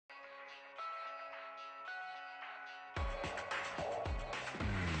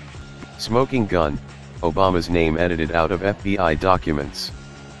Smoking gun, Obama's name edited out of FBI documents.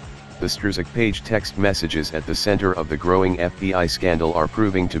 The Struzik page text messages at the center of the growing FBI scandal are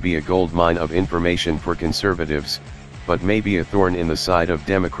proving to be a goldmine of information for conservatives, but may be a thorn in the side of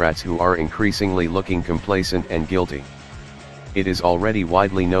Democrats who are increasingly looking complacent and guilty. It is already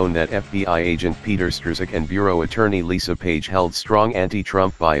widely known that FBI agent Peter Struzik and Bureau attorney Lisa Page held strong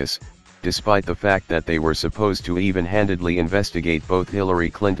anti-Trump bias, despite the fact that they were supposed to even-handedly investigate both Hillary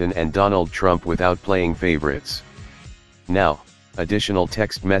Clinton and Donald Trump without playing favorites. Now, additional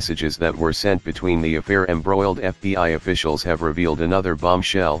text messages that were sent between the affair-embroiled FBI officials have revealed another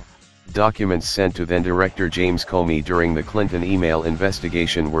bombshell. Documents sent to then-Director James Comey during the Clinton email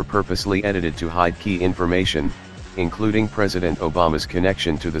investigation were purposely edited to hide key information, including President Obama's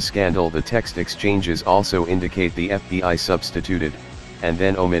connection to the scandal. The text exchanges also indicate the FBI substituted, and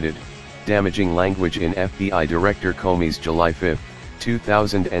then omitted, damaging language in FBI Director Comey's July 5,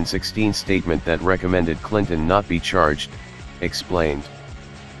 2016 statement that recommended Clinton not be charged, explained.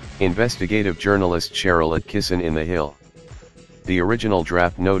 Investigative journalist Cheryl Atkinson in The Hill. The original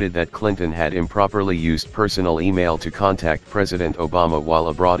draft noted that Clinton had improperly used personal email to contact President Obama while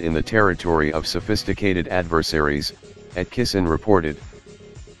abroad in the territory of sophisticated adversaries, Atkinson reported.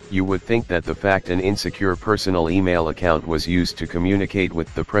 You would think that the fact an insecure personal email account was used to communicate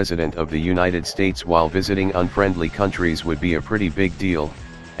with the President of the United States while visiting unfriendly countries would be a pretty big deal,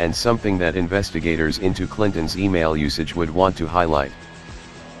 and something that investigators into Clinton's email usage would want to highlight.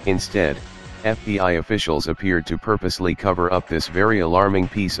 Instead, FBI officials appeared to purposely cover up this very alarming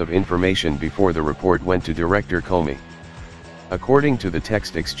piece of information before the report went to Director Comey. According to the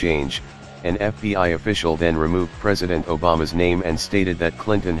text exchange, an FBI official then removed President Obama's name and stated that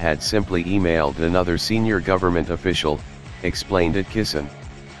Clinton had simply emailed another senior government official, explained Atkinson.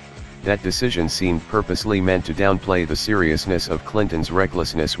 That decision seemed purposely meant to downplay the seriousness of Clinton's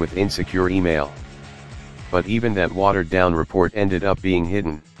recklessness with insecure email. But even that watered-down report ended up being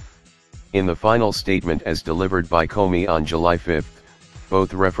hidden. In the final statement as delivered by Comey on July 5,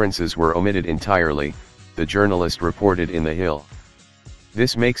 both references were omitted entirely, the journalist reported in The Hill.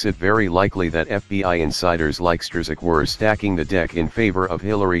 This makes it very likely that FBI insiders like Struzik were stacking the deck in favor of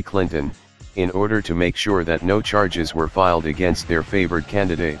Hillary Clinton, in order to make sure that no charges were filed against their favored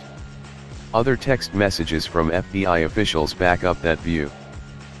candidate. Other text messages from FBI officials back up that view.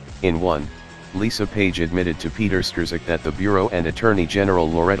 In one, Lisa Page admitted to Peter Struzik that the Bureau and Attorney General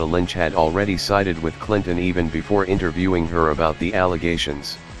Loretta Lynch had already sided with Clinton even before interviewing her about the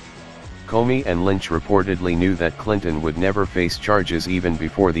allegations. Comey and Lynch reportedly knew that Clinton would never face charges even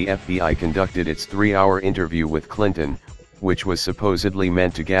before the FBI conducted its 3-hour interview with Clinton, which was supposedly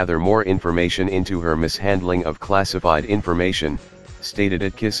meant to gather more information into her mishandling of classified information, stated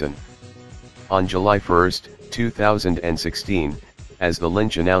Atkinson. On July 1, 2016, as the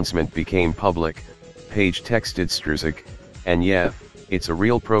Lynch announcement became public, Page texted Struzik, "And yeah, it's a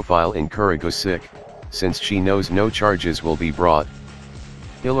real profile in Kuragosik, since she knows no charges will be brought."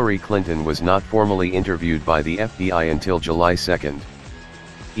 Hillary Clinton was not formally interviewed by the FBI until July 2.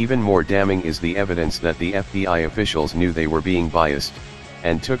 Even more damning is the evidence that the FBI officials knew they were being biased,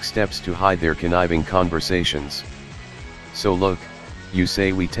 and took steps to hide their conniving conversations. So look, you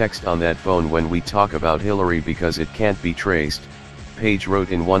say we text on that phone when we talk about Hillary because it can't be traced, Page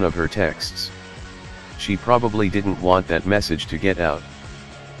wrote in one of her texts. She probably didn't want that message to get out.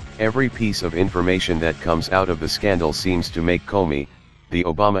 Every piece of information that comes out of the scandal seems to make Comey, the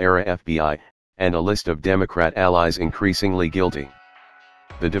Obama-era FBI, and a list of Democrat allies increasingly guilty.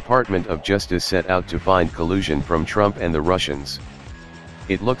 The Department of Justice set out to find collusion from Trump and the Russians.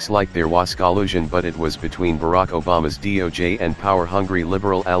 It looks like there was collusion, but it was between Barack Obama's DOJ and power-hungry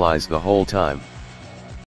liberal allies the whole time.